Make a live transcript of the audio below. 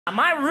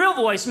My real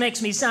voice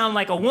makes me sound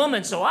like a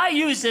woman, so I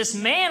use this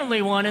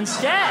manly one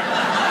instead.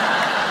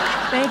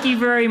 Thank you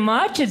very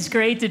much. It's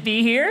great to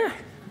be here.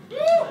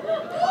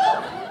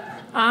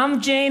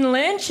 I'm Jane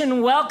Lynch,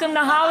 and welcome to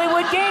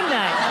Hollywood Game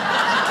Night.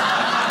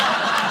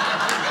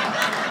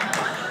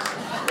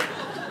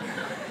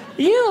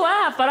 You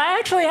laugh, but I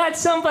actually had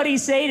somebody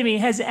say to me,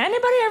 has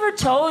anybody ever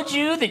told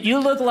you that you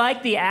look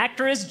like the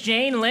actress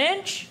Jane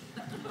Lynch?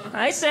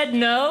 I said,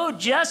 no,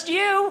 just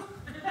you.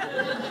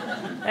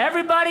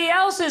 Everybody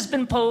else has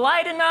been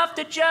polite enough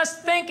to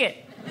just think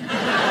it.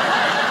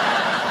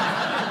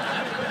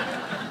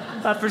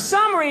 But for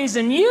some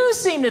reason, you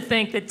seem to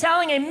think that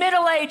telling a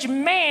middle-aged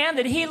man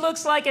that he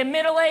looks like a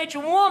middle-aged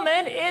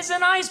woman is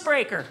an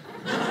icebreaker.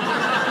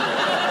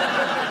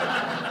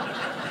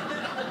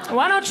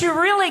 Why don't you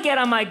really get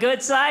on my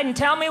good side and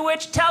tell me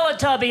which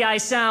Teletubby I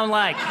sound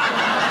like?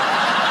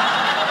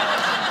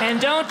 And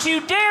don't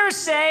you dare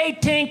say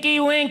Tinky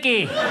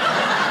Winky.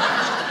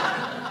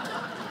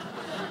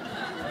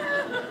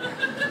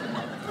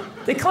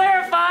 To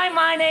clarify,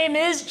 my name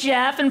is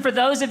Jeff, and for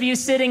those of you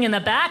sitting in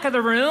the back of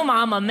the room,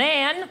 I'm a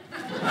man.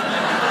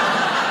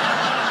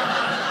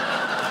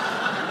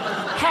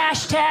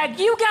 Hashtag,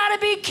 you gotta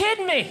be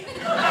kidding me.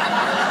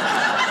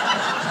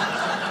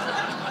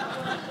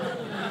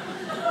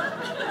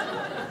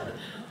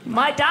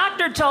 My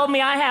doctor told me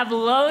I have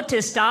low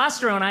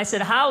testosterone. I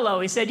said, how low?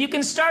 He said, you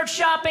can start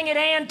shopping at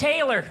Ann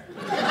Taylor.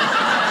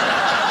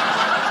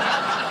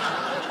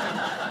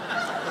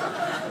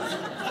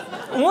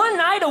 One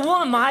night, a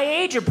woman my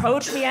age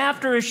approached me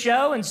after a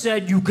show and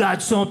said, you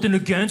got something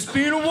against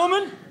being a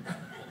woman?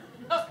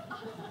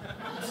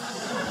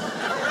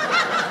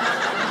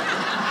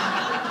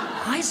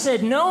 I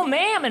said, no,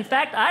 ma'am. In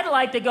fact, I'd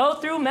like to go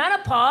through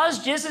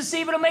menopause just to see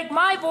if it'll make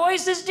my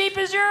voice as deep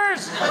as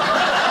yours.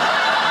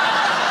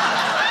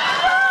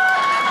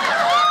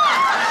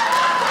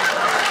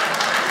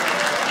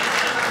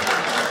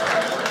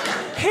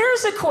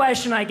 Here's a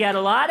question I get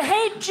a lot.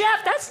 Hey,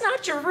 Jeff, that's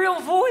not your real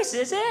voice,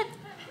 is it?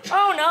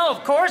 Oh, no,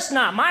 of course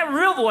not. My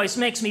real voice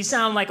makes me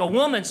sound like a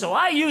woman, so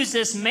I use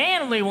this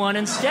manly one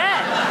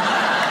instead.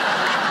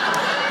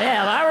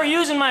 Yeah, if I were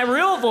using my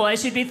real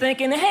voice, you'd be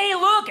thinking, hey,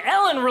 look,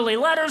 Ellen really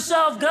let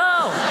herself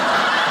go.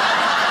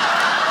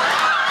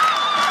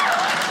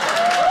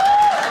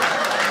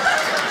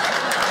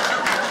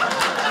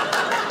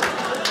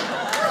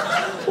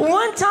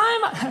 One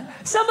time,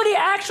 somebody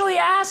actually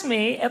asked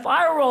me if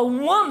I were a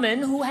woman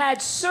who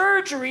had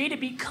surgery to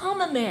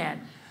become a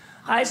man.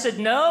 I said,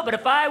 no, but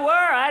if I were,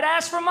 I'd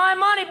ask for my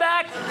money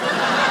back.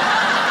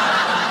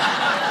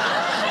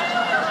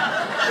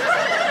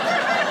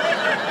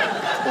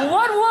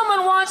 What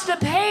woman wants to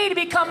pay to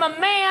become a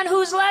man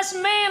who's less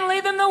manly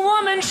than the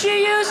woman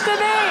she used to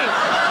be?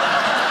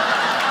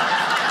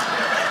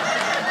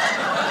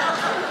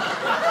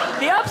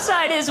 The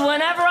upside is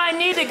whenever I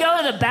need to go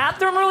to the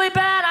bathroom really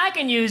bad, I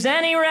can use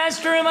any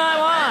restroom I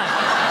want.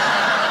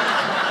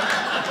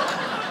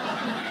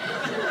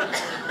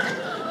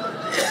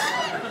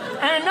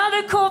 And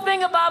another cool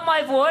thing about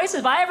my voice,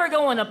 if I ever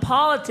go into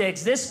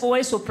politics, this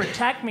voice will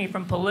protect me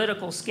from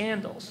political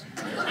scandals.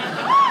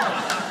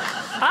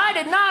 I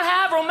did not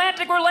have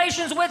romantic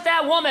relations with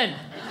that woman.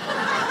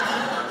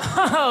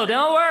 Oh,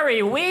 don't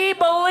worry, we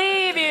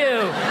believe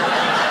you.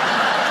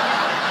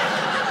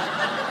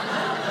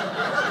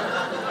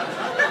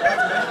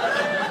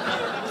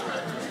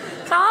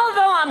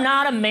 Although I'm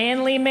not a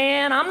manly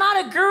man, I'm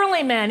not a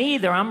girly man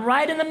either. I'm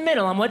right in the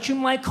middle. I'm what you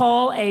might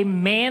call a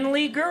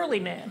manly girly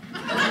man.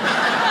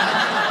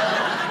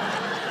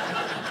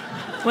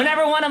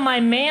 Whenever one of my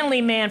manly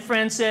man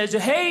friends says,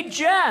 hey,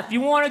 Jeff, you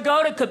want to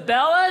go to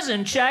Cabela's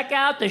and check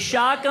out the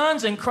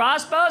shotguns and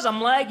crossbows? I'm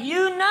like,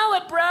 you know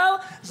it, bro.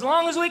 As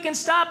long as we can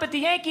stop at the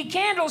Yankee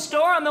Candle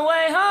store on the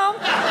way home.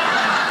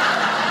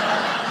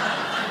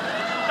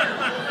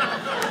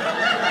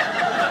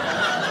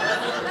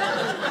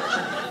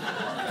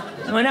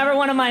 Whenever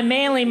one of my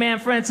manly man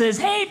friends says,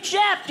 hey,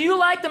 Jeff, do you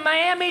like the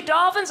Miami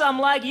Dolphins? I'm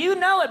like, you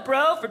know it,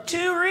 bro, for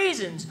two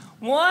reasons.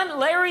 One,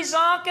 Larry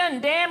Zonka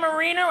and Dan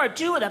Marino are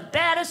two of the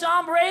baddest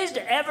hombres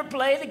to ever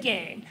play the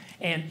game.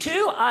 And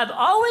two, I've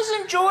always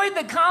enjoyed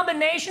the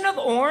combination of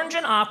orange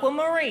and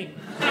aquamarine.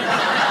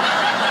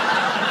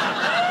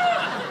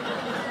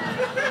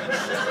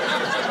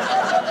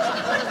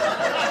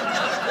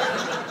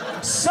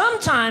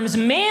 Sometimes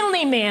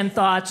manly man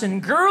thoughts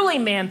and girly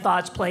man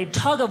thoughts play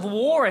tug of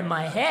war in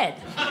my head.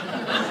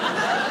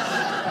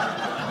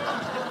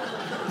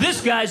 This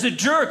guy's a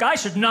jerk. I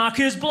should knock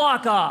his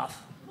block off.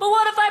 But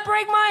what if I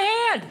break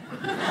my hand?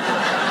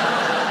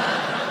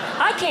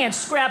 I can't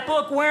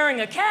scrapbook wearing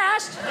a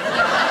cast.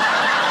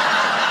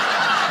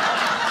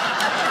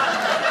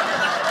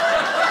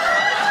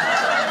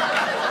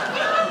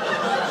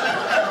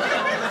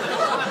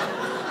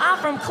 I'm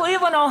from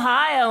Cleveland,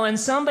 Ohio, and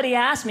somebody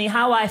asked me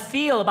how I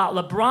feel about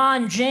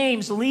LeBron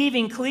James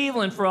leaving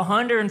Cleveland for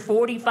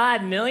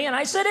 $145 million.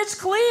 I said, it's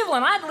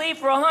Cleveland. I'd leave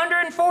for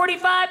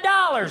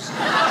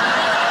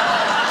 $145.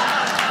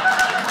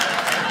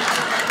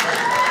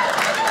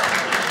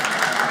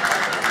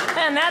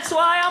 and that's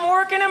why I'm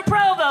working in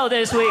Provo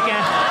this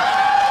weekend.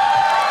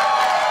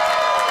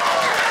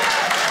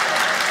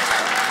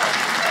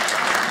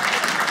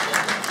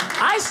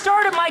 I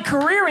started my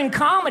career in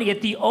comedy at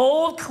the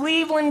old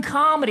Cleveland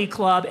Comedy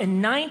Club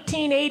in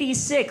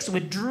 1986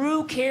 with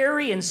Drew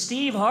Carey and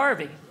Steve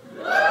Harvey.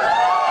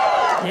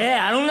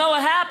 Yeah, I don't know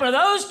what happened to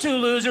those two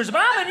losers, but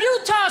I'm in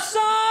Utah,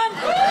 son!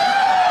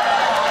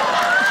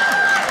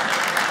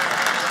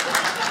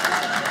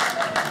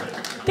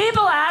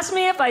 People ask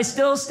me if I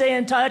still stay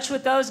in touch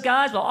with those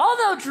guys. Well,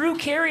 although Drew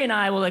Carey and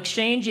I will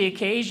exchange the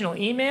occasional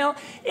email,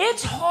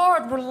 it's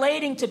hard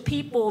relating to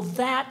people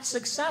that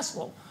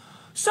successful.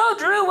 So,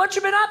 Drew, what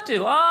you been up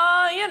to?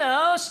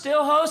 Oh,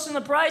 still hosting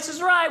The Price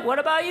is Right. What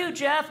about you,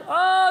 Jeff?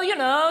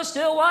 Oh,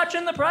 still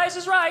watching The Price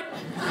is Right.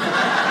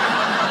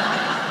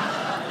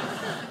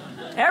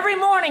 Every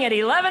morning at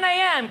 11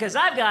 a.m., because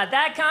I've got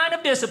that kind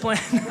of discipline.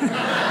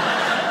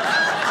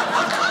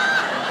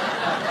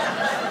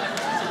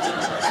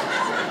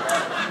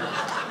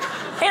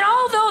 And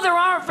although there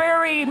aren't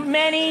very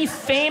many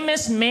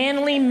famous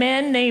manly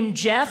men named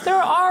Jeff,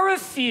 there are a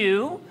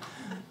few.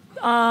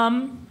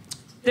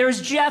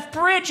 There's Jeff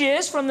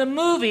Bridges from the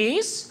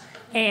movies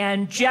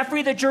and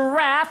Jeffrey the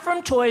Giraffe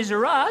from Toys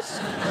R Us.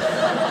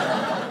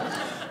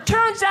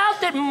 Turns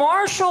out that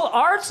martial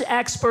arts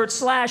expert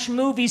 /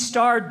 movie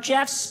star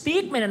Jeff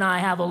Speakman and I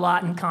have a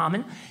lot in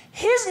common.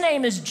 His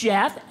name is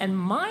Jeff and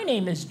my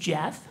name is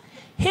Jeff.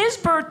 His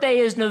birthday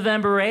is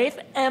November 8th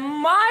and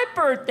my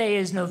birthday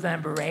is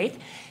November 8th.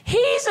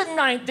 He's a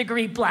 9th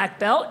degree black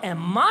belt and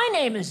my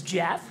name is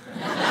Jeff.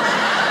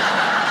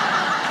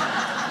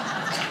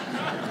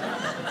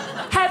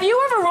 Have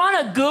you ever run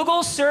a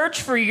Google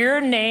search for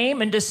your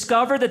name and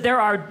discovered that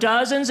there are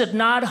dozens, if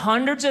not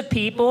hundreds of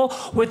people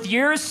with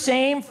your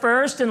same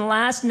first and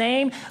last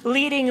name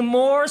leading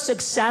more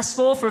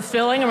successful,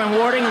 fulfilling, and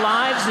rewarding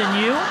lives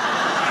than you?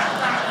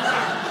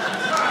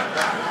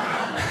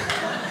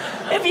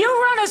 If you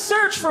run a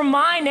search for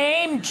my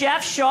name,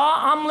 Jeff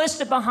Shaw, I'm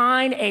listed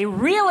behind a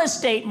real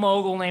estate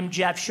mogul named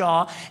Jeff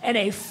Shaw and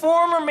a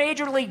former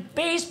Major League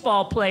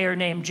Baseball player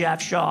named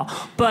Jeff Shaw.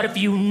 But if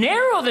you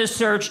narrow the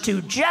search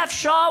to Jeff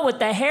Shaw with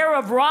the hair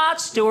of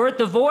Rod Stewart,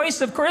 the voice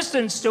of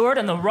Kristen Stewart,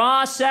 and the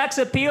raw sex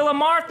appeal of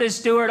Martha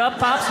Stewart, up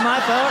pops my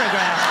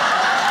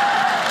photograph.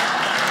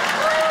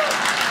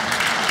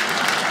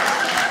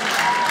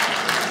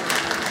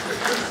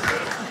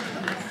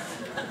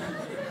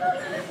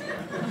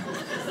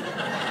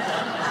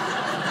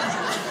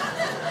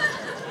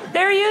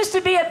 There used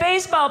to be a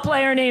baseball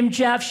player named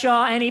Jeff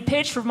Shaw, and he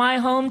pitched for my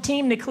home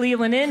team, the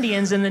Cleveland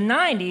Indians, in the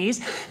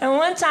 90s. And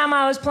one time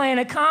I was playing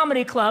a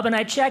comedy club, and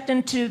I checked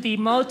into the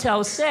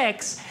Motel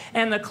 6,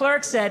 and the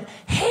clerk said,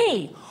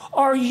 "Hey,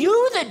 are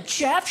you the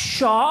Jeff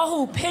Shaw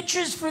who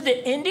pitches for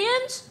the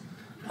Indians?"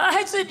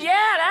 I said,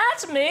 "Yeah,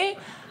 that's me.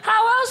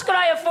 How else could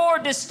I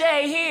afford to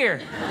stay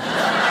here?"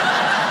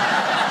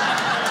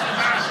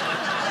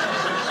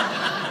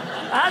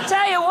 I'll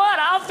tell you what,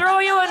 I'll throw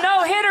you a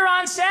no-hitter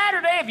on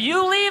Saturday if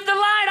you leave the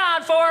light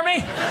on for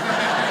me.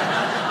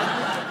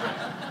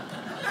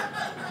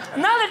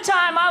 Another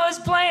time I was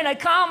playing a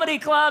comedy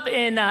club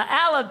in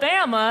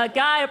Alabama. A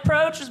guy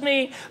approaches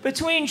me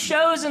between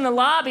shows in the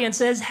lobby and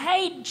says,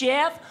 "Hey,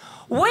 Jeff,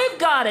 we've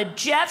got a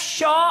Jeff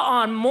Shaw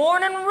on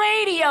morning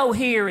radio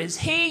here. Is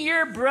he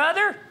your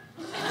brother?"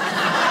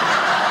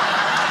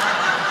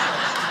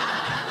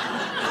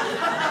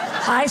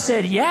 I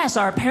said, "Yes,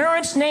 our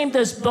parents named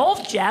us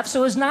both Jeff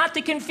so as not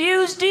to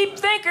confuse deep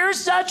thinkers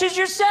such as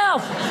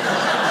yourself.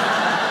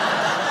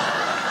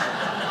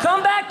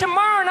 Come back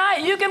tomorrow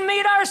night, you can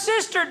meet our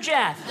sister,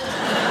 Jeff.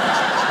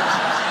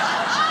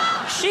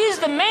 She's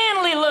the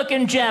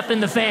manly-looking Jeff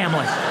in the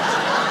family."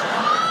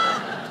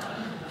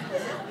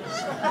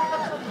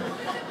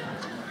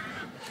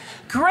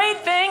 Great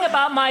thing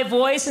about my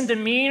voice and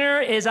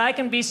demeanor is I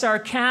can be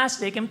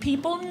sarcastic and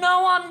people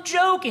know I'm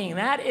joking.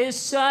 That is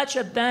such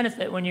a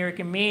benefit when you're a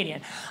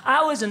comedian.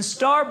 I was in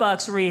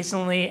Starbucks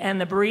recently and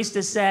the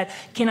barista said,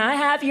 "Can I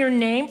have your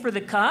name for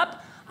the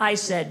cup?" I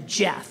said,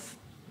 "Jeff."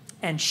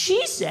 And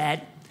she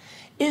said,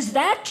 "Is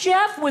that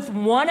Jeff with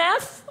one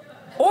F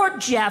or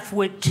Jeff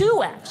with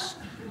two Fs?"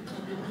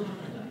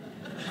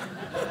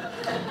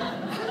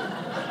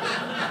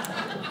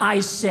 I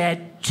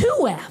said,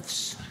 "Two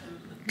Fs."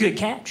 Good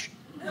catch.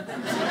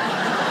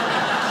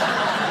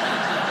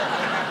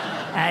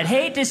 I'd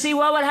hate to see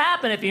what would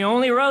happen if you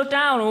only wrote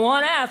down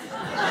one F.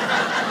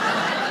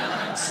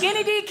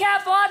 Skinny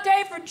decaf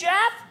latte for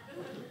Jeff?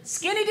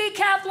 Skinny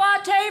decaf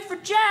latte for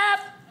Jeff?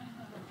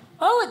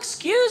 Oh,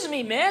 excuse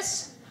me,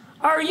 miss.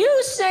 Are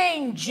you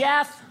saying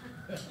Jeff?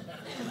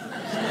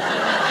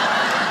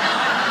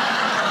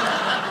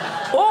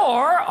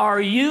 Or are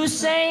you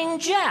saying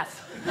Jeff?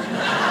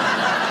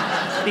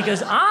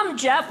 Because I'm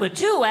Jeff with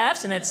two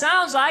Fs, and it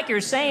sounds like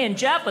you're saying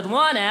Jeff with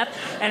one F,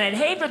 and I'd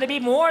hate for there to be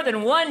more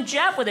than one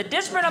Jeff with a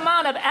disparate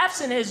amount of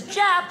Fs in his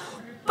Jeff,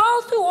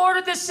 both who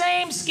ordered the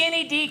same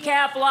skinny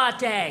decaf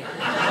latte.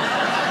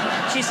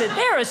 She said,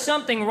 "There is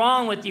something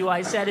wrong with you,"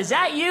 I said. "Is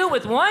that you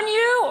with one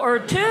U or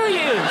two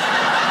U's?"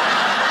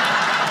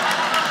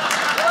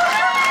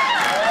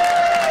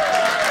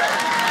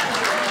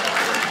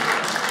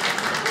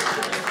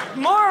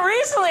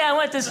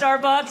 went to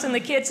Starbucks and the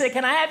kid said,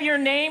 "Can I have your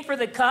name for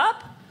the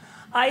cup?"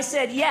 I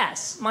said,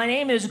 "Yes, my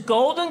name is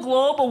Golden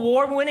Globe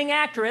award-winning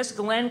actress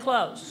Glenn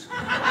Close."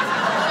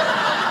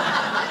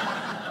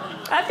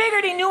 I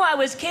figured he knew I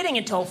was kidding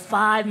until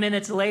 5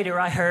 minutes later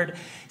I heard,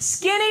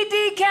 "Skinny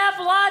decaf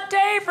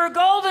latte for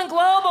Golden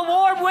Globe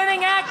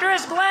award-winning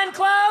actress Glenn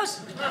Close."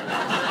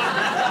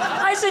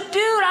 I said,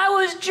 "Dude, I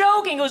was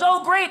joking." He goes,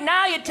 "Oh, great,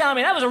 now you tell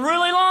me. That was a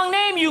really long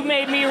name you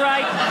made me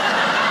write."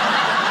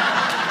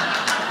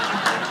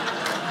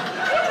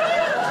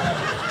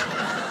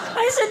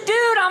 I said,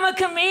 "Dude, I'm a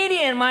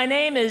comedian. My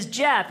name is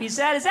Jeff." He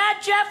said, "Is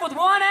that Jeff with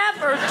one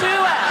F or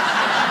two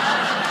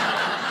F's?"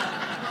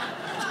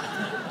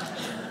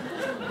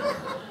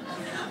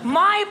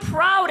 My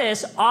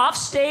proudest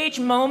offstage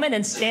moment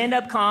in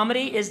stand-up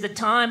comedy is the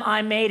time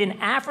I made an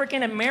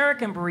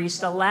African-American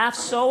barista laugh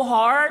so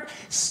hard,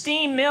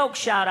 steamed milk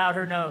shot out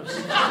her nose.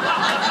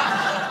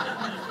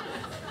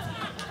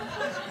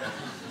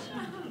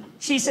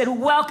 She said,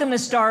 "Welcome to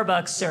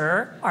Starbucks,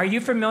 sir. Are you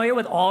familiar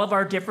with all of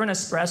our different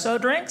espresso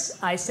drinks?"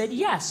 I said,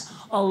 "Yes.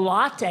 A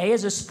latte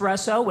is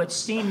espresso with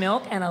steamed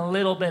milk and a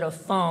little bit of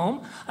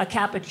foam. A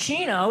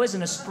cappuccino is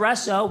an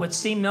espresso with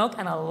steamed milk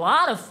and a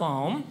lot of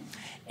foam.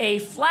 A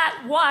flat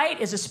white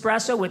is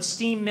espresso with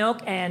steamed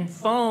milk and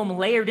foam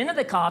layered into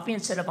the coffee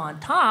instead of on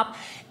top.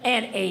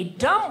 And a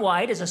dumb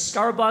white is a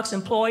Starbucks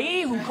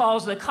employee who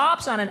calls the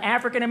cops on an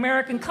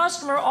African-American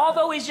customer,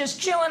 although he's just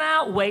chilling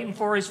out waiting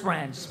for his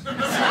friends."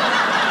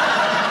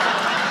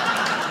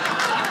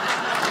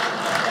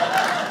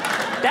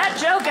 That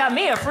joke got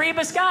me a free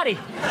biscotti.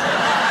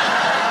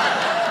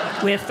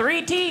 With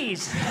 3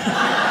 T's.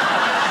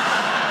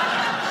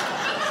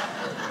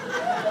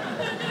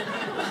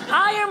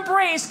 I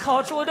embrace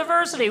cultural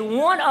diversity.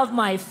 One of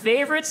my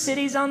favorite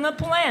cities on the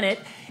planet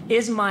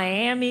is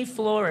Miami,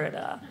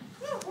 Florida.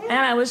 And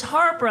I was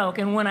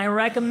heartbroken when I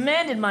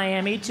recommended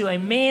Miami to a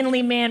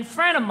manly man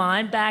friend of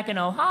mine back in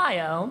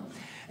Ohio.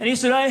 And he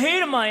said, "I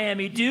hated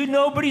Miami, dude.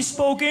 Nobody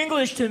spoke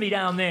English to me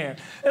down there.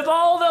 If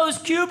all those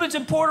Cubans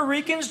and Puerto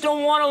Ricans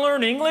don't want to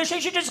learn English,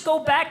 they should just go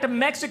back to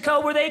Mexico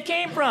where they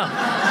came from."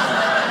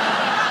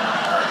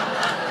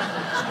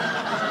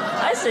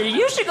 I said,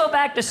 "You should go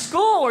back to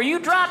school where you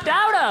dropped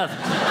out of."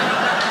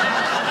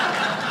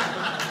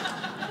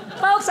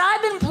 Folks,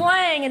 I've been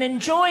playing and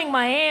enjoying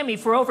Miami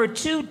for over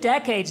 2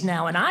 decades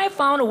now, and I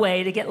found a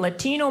way to get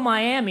Latino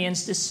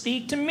Miamians to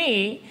speak to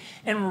me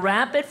in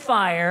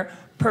rapid-fire,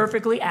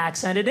 perfectly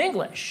accented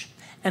English.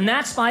 And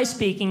that's by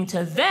speaking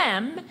to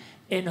them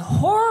in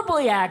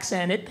horribly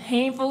accented,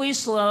 painfully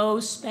slow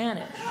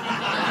Spanish.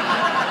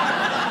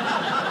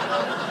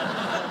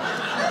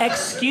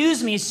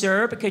 "Excuse me,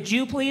 sir, but could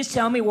you please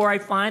tell me where I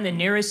find the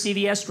nearest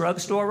CVS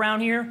drugstore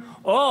around here?"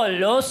 "Oh,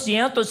 lo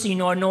siento,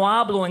 señor. No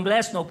hablo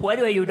inglés. No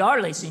puedo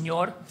ayudarle,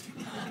 señor."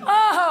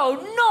 "Oh,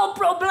 no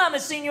problema,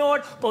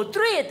 señor.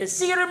 ¿Podría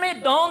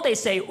decirme dónde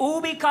se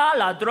ubica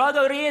la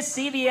droguería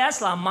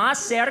CVS la más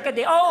cerca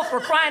de..." "Oh, for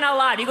crying out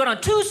loud. You go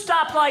on 2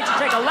 stoplights and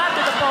take a left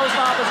at the post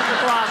office and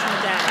you're crossing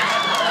the town."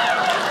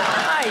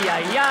 Ay,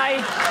 ay,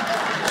 ay.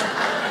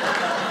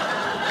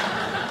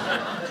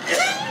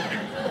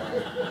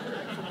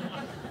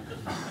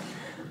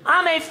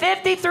 I'm a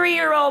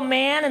 53-year-old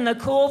man, and the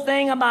cool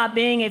thing about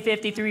being a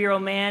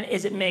 53-year-old man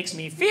is it makes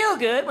me feel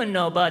good when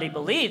nobody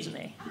believes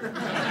me.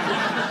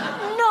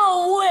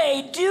 "No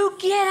way, dude,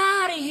 get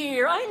out of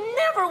here. I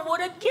never would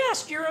have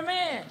guessed you're a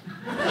man."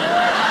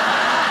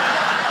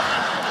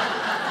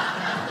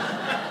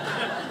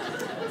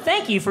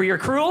 Thank you for your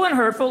cruel and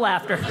hurtful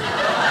laughter.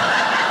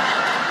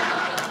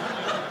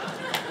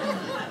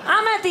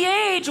 I'm at the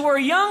age where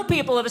young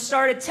people have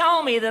started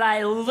telling me that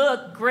I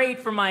look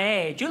great for my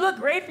age. "You look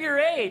great for your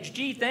age."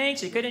 "Gee,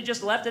 thanks. You couldn't have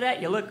just left it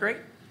at, 'You look great.'"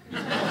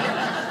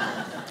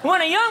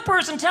 When a young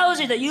person tells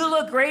you that you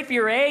look great for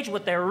your age,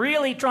 what they're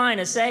really trying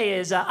to say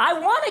is, "I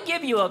want to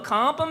give you a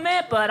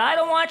compliment, but I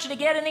don't want you to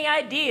get any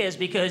ideas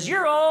because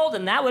you're old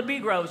and that would be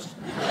gross."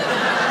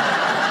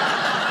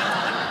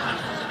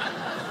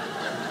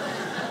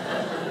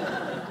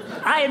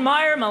 I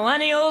admire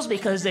millennials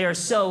because they are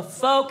so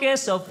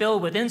focused, so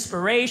filled with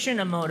inspiration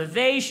and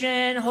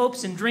motivation,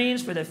 hopes and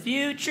dreams for the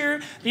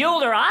future. The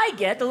older I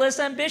get, the less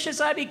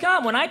ambitious I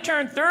become. When I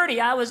turned 30,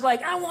 I was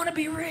like, "I want to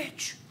be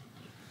rich."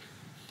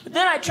 But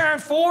then I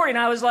turned 40 and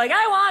I was like,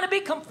 "I want to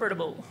be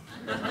comfortable."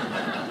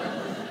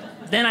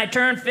 Then I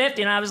turned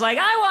 50 and I was like,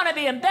 "I want to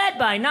be in bed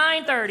by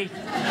 9:30.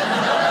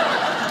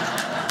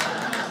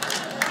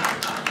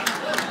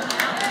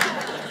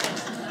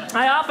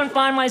 I often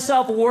find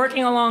myself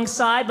working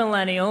alongside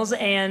millennials,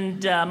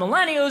 and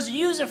millennials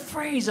use a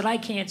phrase that I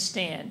can't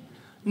stand.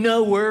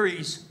 "No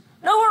worries."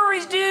 "No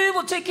worries, dude.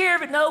 We'll take care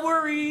of it. No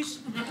worries."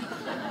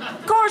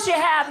 Of course you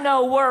have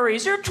no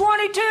worries. You're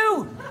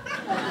 22.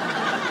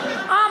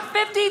 I'm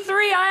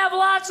 53. I have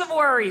lots of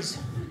worries.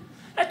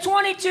 At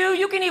 22,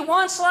 you can eat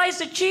 1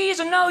 slice of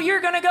cheese and know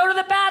you're going to go to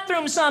the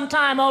bathroom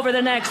sometime over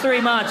the next 3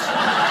 months.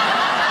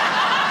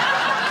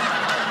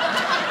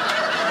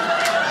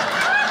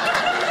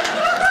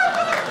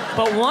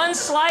 But one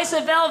slice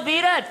of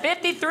Velveeta at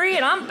 53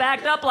 and I'm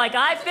backed up like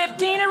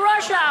I-15 at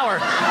rush hour.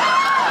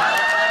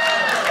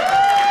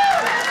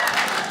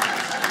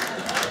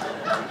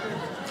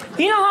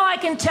 You know how I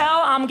can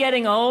tell I'm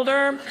getting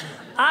older?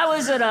 I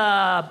was at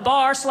a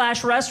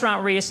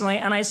bar/restaurant recently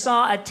and I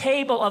saw a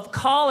table of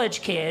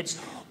college kids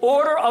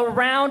order a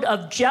round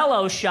of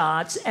Jell-O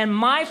shots, and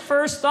my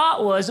first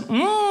thought was,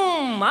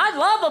 I'd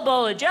love a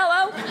bowl of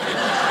Jell-O.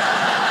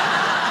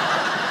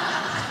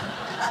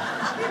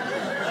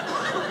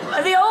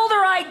 The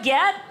older I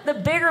get, the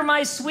bigger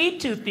my sweet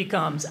tooth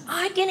becomes.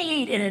 I can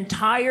eat an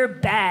entire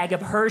bag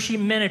of Hershey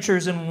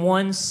miniatures in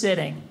one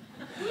sitting.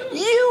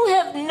 You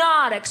have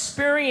not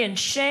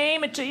experienced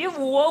shame until you've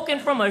woken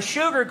from a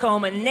sugar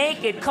coma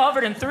naked,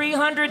 covered in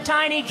 300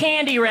 tiny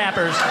candy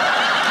wrappers.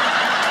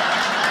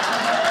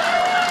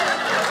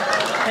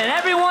 And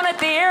everyone at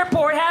the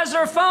airport has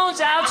their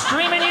phones out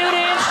streaming you to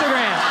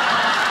Instagram.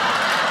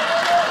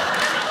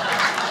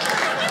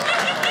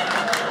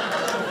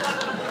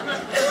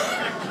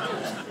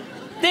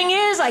 Thing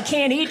is, I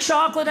can't eat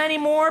chocolate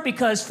anymore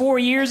because 4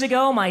 years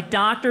ago, my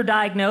doctor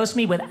diagnosed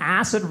me with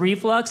acid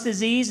reflux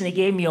disease, and he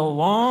gave me a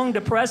long,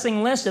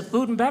 depressing list of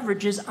food and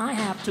beverages I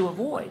have to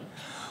avoid.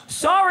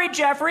 Sorry,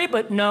 Jeffrey,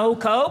 but no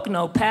Coke,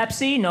 no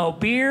Pepsi, no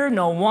beer,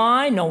 no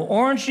wine, no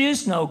orange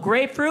juice, no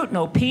grapefruit,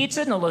 no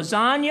pizza, no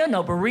lasagna,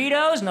 no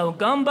burritos, no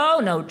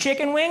gumbo, no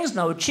chicken wings,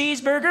 no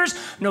cheeseburgers,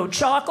 no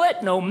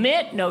chocolate, no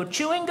mint, no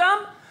chewing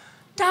gum.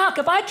 Doc,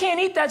 if I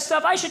can't eat that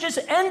stuff, I should just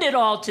end it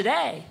all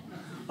today.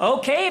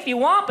 Okay, if you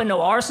want, but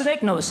no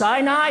arsenic, no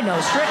cyanide, no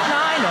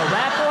strychnine, no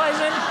rat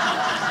poison.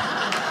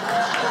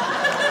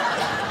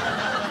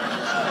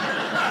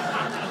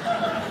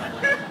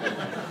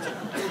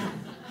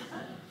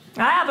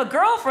 I have a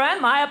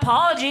girlfriend. My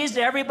apologies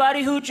to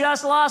everybody who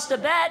just lost a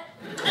bet.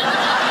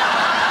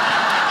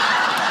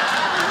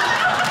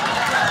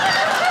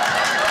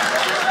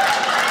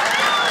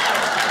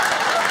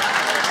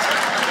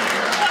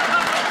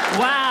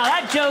 Wow,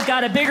 that joke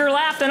got a bigger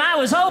laugh than I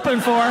was hoping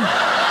for.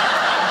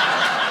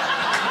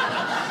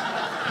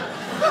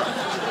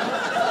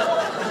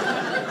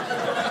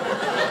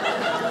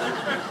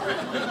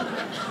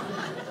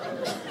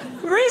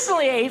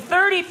 Recently, a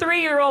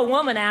 33-year-old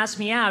woman asked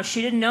me out.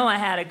 She didn't know I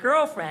had a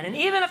girlfriend. And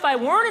even if I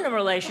weren't in a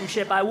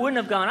relationship, I wouldn't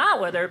have gone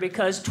out with her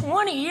because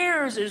 20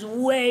 years is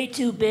way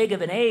too big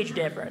of an age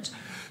difference.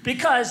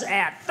 Because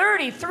at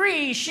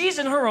 33, she's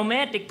in her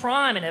romantic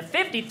prime, and at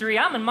 53,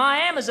 I'm in my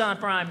Amazon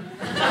Prime.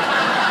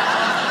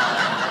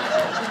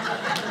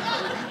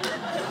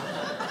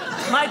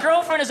 My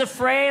girlfriend is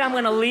afraid I'm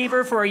going to leave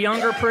her for a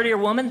younger, prettier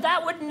woman.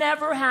 That would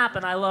never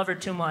happen. I love her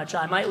too much.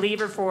 I might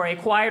leave her for a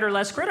quieter,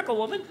 less critical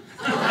woman.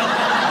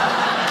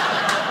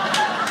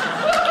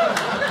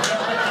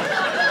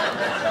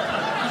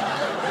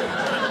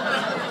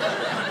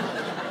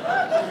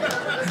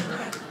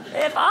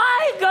 If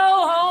I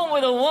go home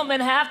with a woman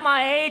half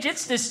my age,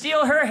 it's to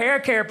steal her hair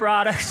care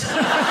products.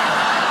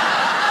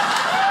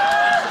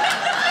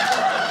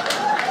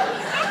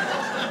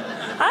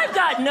 I've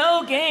got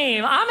no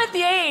game. I'm at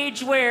the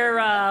age where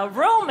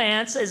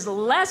romance is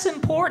less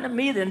important to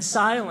me than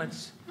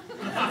silence.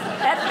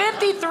 At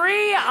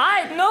 53,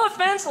 no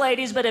offense,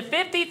 ladies, but at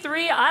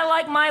 53, I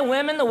like my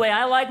women the way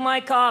I like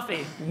my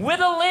coffee, with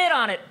a lid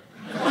on it.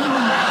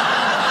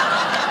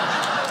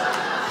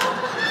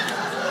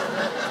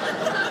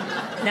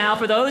 Now,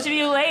 for those of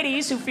you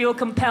ladies who feel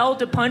compelled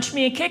to punch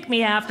me and kick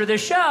me after the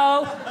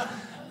show,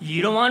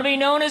 you don't want to be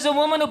known as a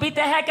woman who beat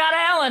the heck out of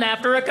Ellen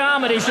after a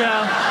comedy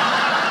show.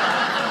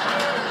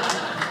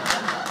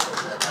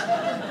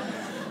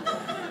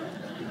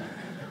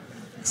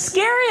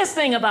 Scariest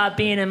thing about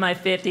being in my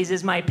 50s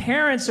is my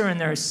parents are in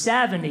their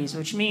 70s,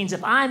 which means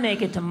if I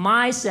make it to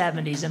my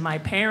 70s and my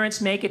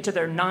parents make it to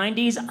their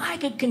 90s, I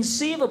could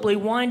conceivably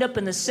wind up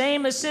in the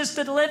same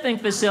assisted living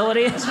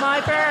facility as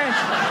my parents.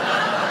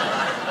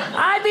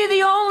 I'd be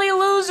the only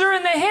loser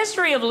in the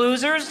history of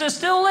losers to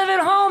still live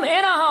at home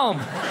in a home.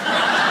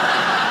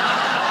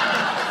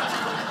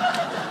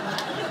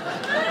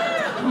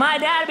 My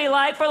dad'd be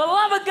like, for the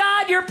love of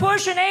God, you're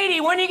pushing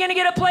 80. When are you going to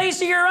get a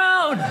place of your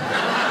own?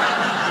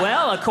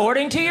 Well,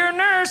 according to your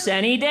nurse,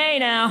 any day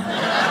now.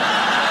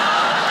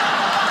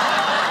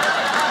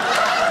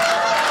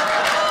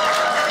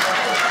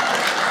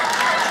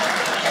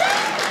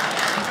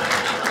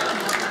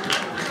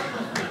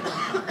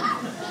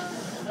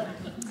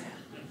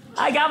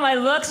 I got my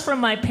looks from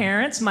my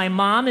parents. My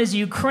mom is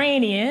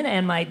Ukrainian,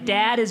 and my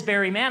dad is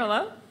Barry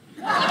Manilow.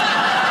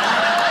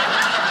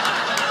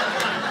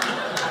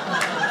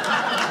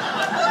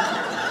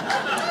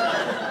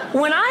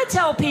 When I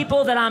tell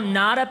people that I'm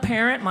not a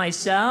parent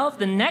myself,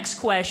 the next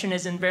question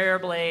is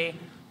invariably,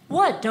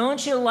 what,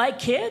 don't you like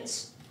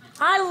kids?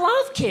 I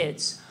love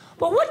kids.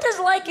 But what does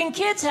liking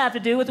kids have to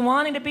do with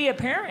wanting to be a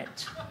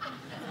parent?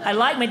 I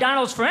like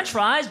McDonald's French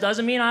fries,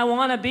 doesn't mean I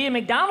want to be a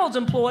McDonald's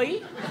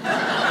employee.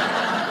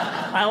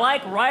 I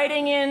like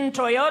riding in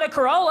Toyota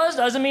Corollas,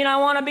 doesn't mean I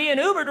want to be an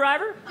Uber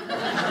driver.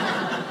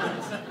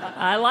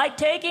 I like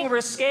taking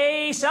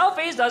risque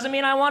selfies, doesn't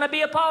mean I want to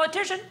be a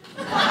politician.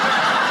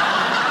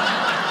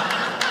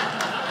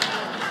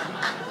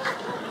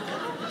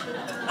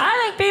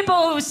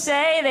 people who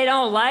say they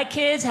don't like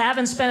kids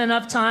haven't spent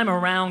enough time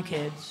around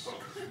kids.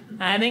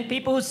 I think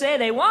people who say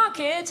they want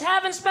kids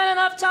haven't spent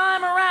enough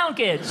time around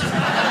kids.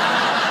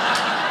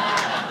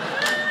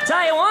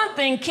 Tell you one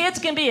thing, kids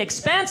can be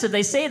expensive.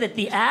 They say that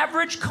the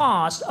average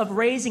cost of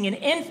raising an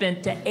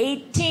infant to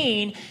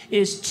 18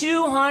 is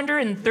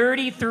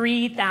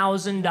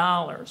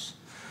 $233,000.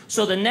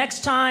 So the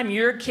next time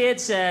your kid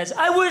says,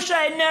 I wish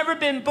I had never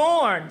been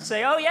born,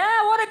 say, oh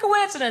yeah, what a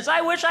coincidence.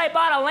 I wish I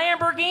bought a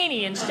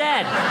Lamborghini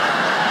instead.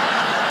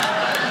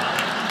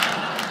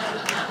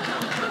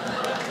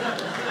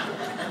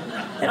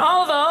 And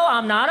although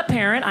I'm not a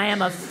parent, I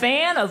am a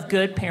fan of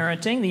good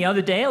parenting. The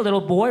other day, a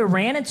little boy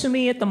ran into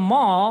me at the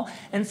mall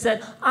and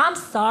said, I'm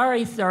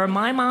sorry, sir,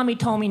 my mommy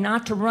told me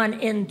not to run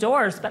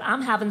indoors, but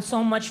I'm having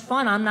so much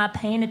fun, I'm not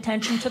paying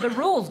attention to the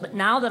rules. But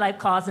now that I've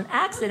caused an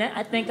accident,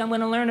 I think I'm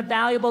going to learn a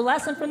valuable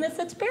lesson from this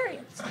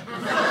experience.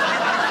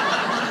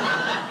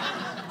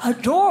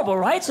 Adorable,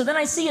 right? So then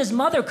I see his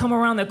mother come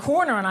around the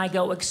corner and I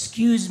go,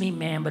 excuse me,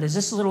 ma'am, but is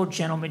this little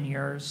gentleman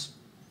yours?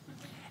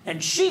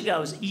 And she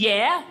goes,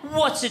 yeah,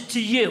 what's it to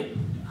you?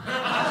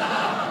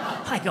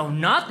 I go,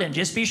 nothing.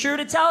 Just be sure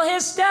to tell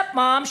his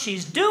stepmom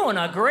she's doing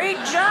a great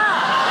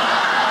job.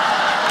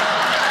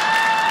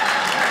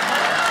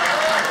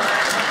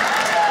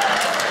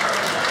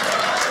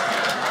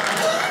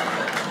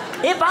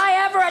 If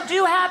I ever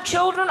do have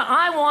children,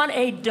 I want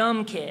a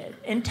dumb kid.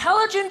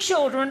 Intelligent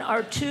children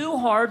are too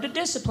hard to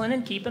discipline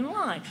and keep in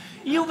line.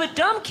 You have a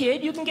dumb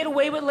kid, you can get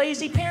away with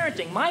lazy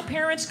parenting. My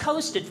parents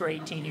coasted for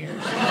 18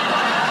 years.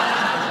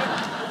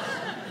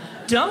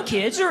 Dumb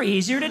kids are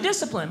easier to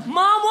discipline.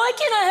 Mom, why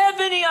can't I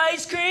have any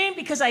ice cream?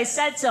 Because I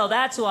said so,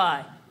 that's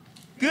why.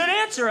 Good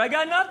answer, I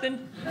got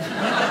nothing.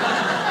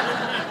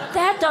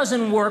 That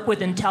doesn't work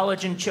with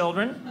intelligent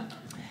children.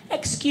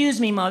 Excuse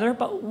me, Mother,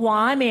 but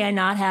why may I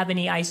not have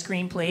any ice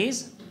cream,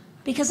 please?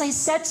 Because I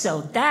said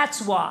so,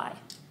 that's why.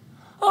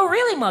 Oh,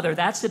 really, Mother,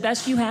 that's the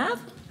best you have?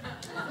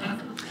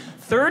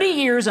 30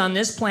 years on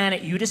this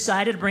planet, you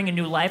decided to bring a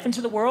new life into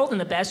the world, and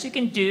the best you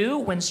can do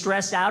when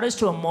stressed out is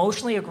to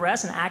emotionally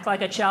aggress and act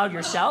like a child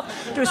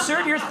yourself, to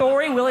assert your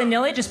authority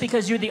willy-nilly just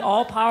because you're the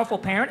all-powerful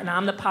parent and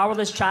I'm the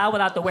powerless child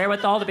without the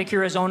wherewithal to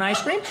procure his own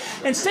ice cream.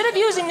 Instead of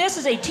using this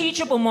as a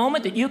teachable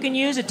moment that you can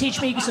use to teach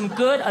me some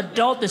good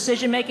adult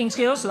decision-making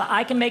skills so that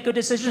I can make good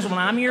decisions when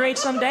I'm your age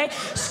someday,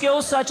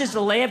 skills such as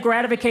delay of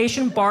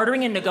gratification,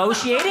 bartering, and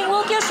negotiating,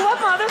 well, guess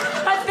what, Mother?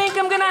 I think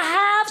I'm gonna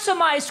have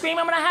some ice cream.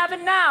 I'm gonna have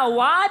it now.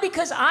 Why?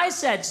 Because I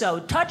said so.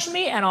 Touch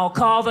me and I'll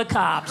call the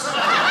cops.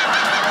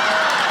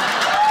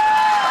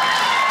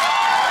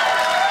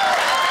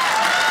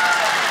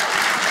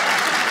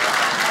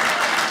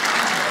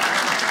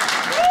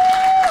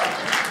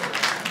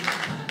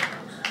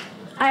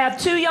 I have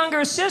two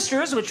younger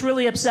sisters, which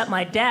really upset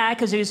my dad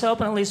because he was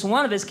hoping at least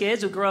one of his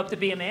kids would grow up to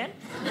be a man.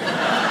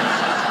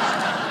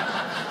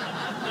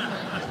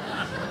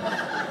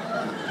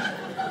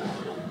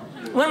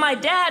 When my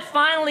dad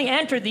finally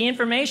entered the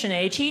information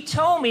age, he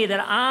told me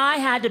that I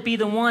had to be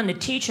the one to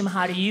teach him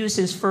how to use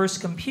his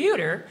first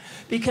computer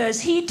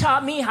because he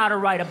taught me how to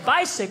ride a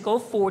bicycle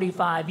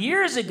 45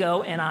 years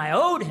ago and I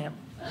owed him.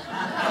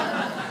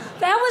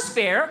 That was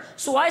fair,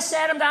 so I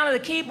sat him down at the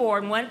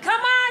keyboard and went, come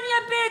on,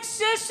 you big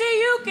sissy,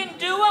 you can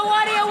do it.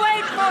 What are you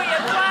waiting for, you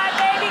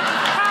crybaby?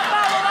 How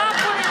about I'll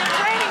put in the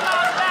training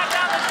model back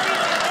down the street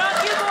and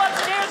drunk? You go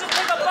upstairs and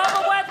take a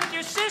bubble bath with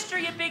your sister,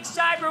 you big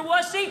cyber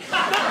wussy. Go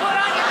put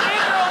on your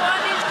big girl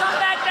undies, come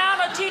back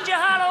down, I'll teach you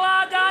how to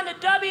log on to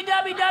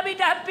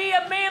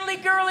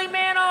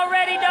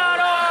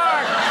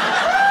www.beamanlyGirlyManAlready.org.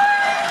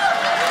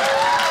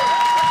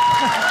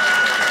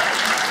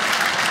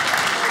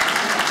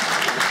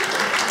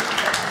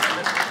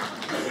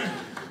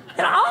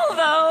 And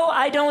although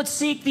I don't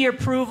seek the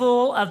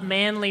approval of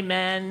manly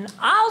men,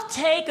 I'll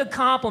take a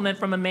compliment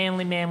from a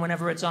manly man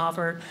whenever it's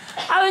offered.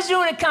 I was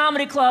doing a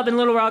comedy club in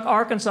Little Rock,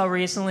 Arkansas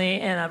recently,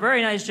 and a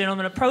very nice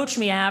gentleman approached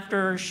me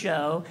after a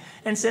show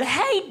and said,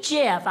 hey,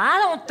 Jeff, I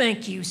don't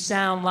think you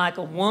sound like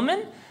a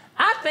woman.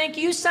 I think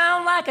you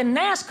sound like a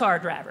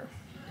NASCAR driver.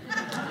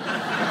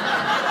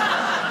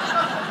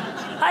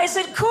 I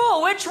said,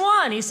 cool, which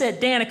one? He said,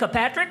 Danica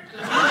Patrick.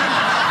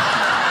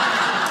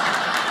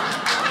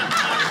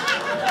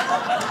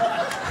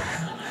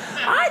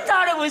 I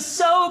thought it was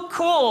so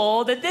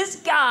cool that this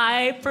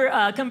guy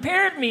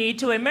compared me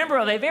to a member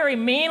of a very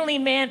manly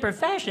man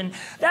profession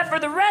that for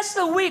the rest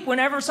of the week,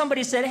 whenever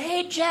somebody said,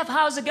 hey, Jeff,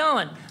 how's it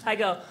going? I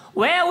go,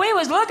 well, we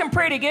was looking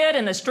pretty good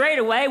in the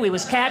straightaway. We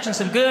was catching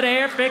some good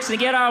air, fixing to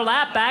get our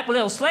lap back, a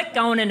little slick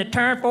going into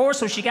turn 4,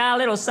 so she got a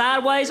little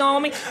sideways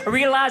on me. I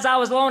realized I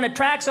was low on the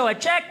track, so I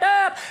checked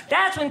up.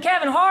 That's when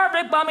Kevin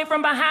Harvick bumped me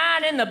from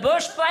behind in the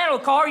Bush flannel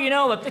car. You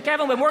know,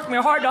 Kevin would work me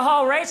hard to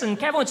haul race, and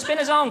Kevin would spin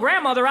his own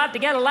grandmother out to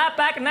get a lap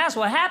back, and that's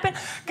what happened.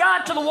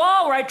 Got to the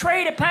wall where I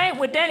traded paint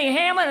with Denny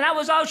Hamlin, and that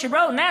was all she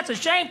wrote, and that's a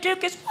shame, too,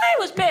 because we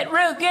was pitting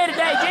real good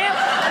today, Jim.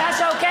 That's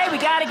okay. We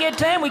got to get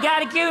Tim. We got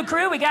to get a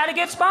crew. We got to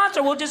get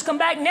sponsor. We'll just come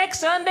back next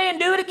Sunday and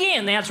do it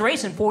again. That's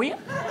racing for you.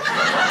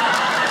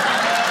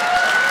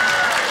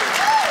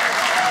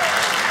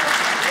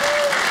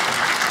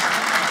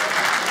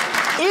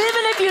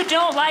 you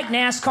don't like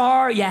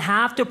NASCAR, you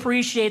have to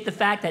appreciate the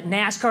fact that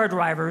NASCAR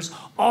drivers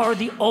are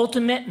the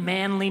ultimate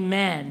manly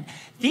men.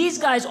 These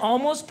guys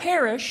almost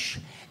perish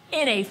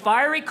in a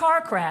fiery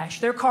car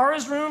crash. Their car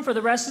is ruined for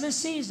the rest of the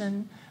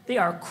season. They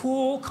are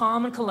cool,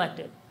 calm, and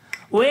collected.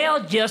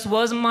 Well, just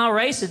wasn't my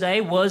race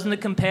today. Wasn't the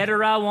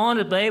competitor I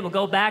wanted, babe. We'll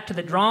go back to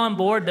the drawing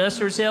board,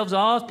 dust ourselves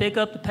off, pick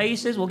up the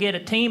paces. We'll get a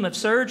team of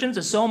surgeons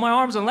to sew my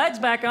arms and legs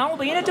back on. We'll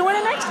be in it to win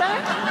it next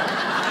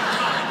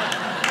time.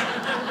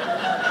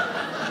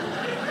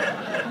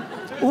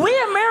 We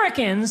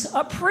Americans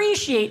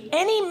appreciate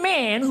any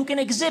man who can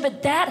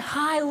exhibit that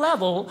high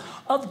level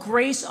of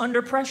grace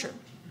under pressure.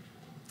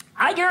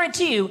 I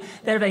guarantee you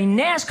that if a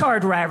NASCAR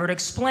driver had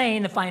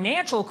explained the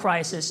financial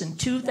crisis in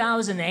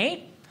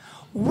 2008,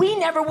 we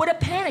never would have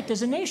panicked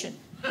as a nation.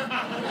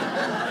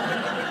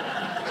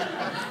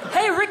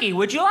 Hey, Ricky,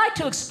 would you like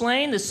to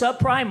explain the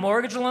subprime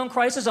mortgage loan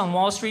crisis on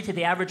Wall Street to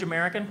the average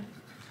American?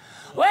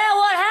 Well,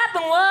 what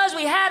happened was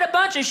we had a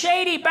bunch of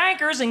shady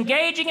bankers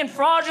engaging in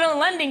fraudulent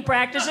lending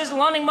practices,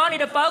 loaning money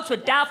to folks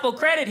with doubtful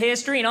credit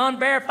history and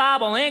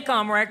unverifiable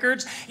income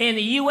records. And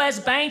the U.S.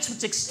 banks,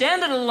 which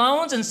extended the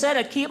loans instead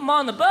of keeping them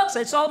on the books,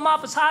 they sold them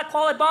off as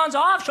high-quality bonds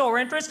of offshore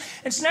interests,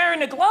 ensnaring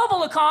the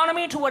global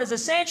economy into what is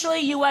essentially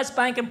a U.S.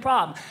 banking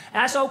problem.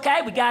 That's okay.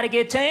 We got a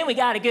good team. We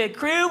got a good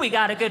crew. We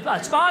got a good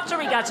sponsor.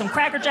 We got some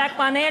crackerjack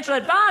financial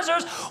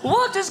advisors.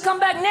 We'll just come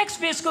back next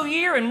fiscal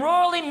year and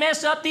royally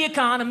mess up the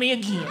economy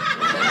again.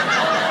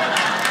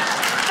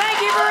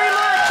 Thank you very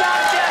much,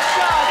 John.